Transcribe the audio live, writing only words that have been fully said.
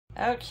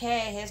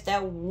Okay, here's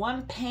that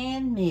one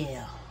pan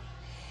meal.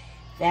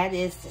 That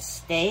is the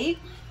steak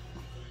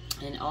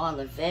and all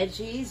the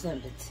veggies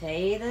and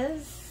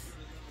potatoes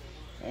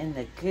and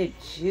the good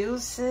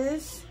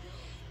juices.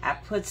 I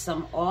put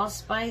some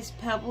allspice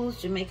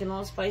pebbles, Jamaican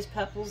allspice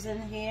pebbles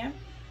in here.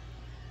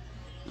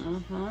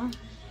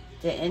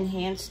 To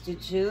enhance the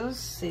juice.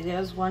 See,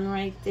 there's one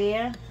right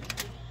there.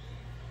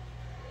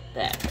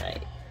 That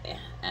right there.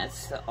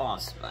 That's the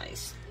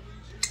allspice.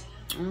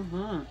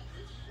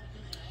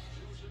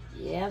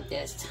 Yeah,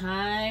 there's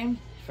thyme,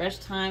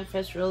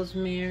 fresh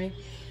rosemary.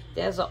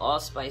 There's an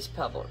allspice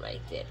pebble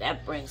right there.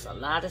 That brings a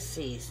lot of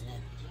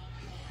seasoning.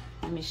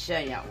 Let me show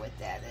y'all what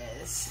that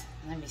is.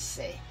 Let me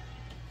see.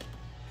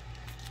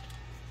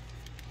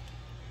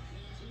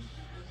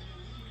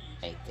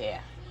 Right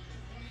there.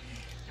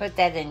 Put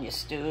that in your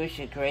stews,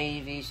 your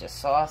gravies, your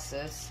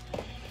sauces.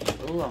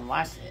 Ooh, and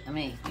watch it. I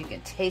mean, you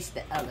can taste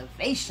the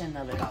elevation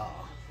of it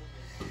all.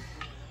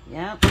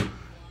 Yep.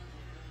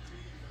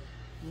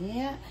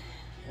 Yeah.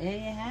 There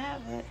you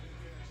have it.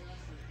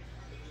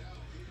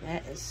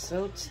 That is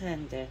so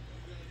tender.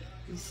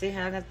 You see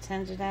how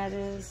tender that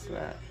is?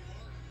 Look.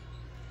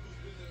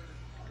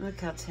 Look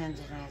how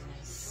tender that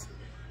is.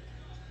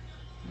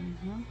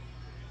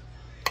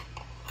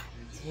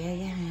 There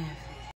you have it.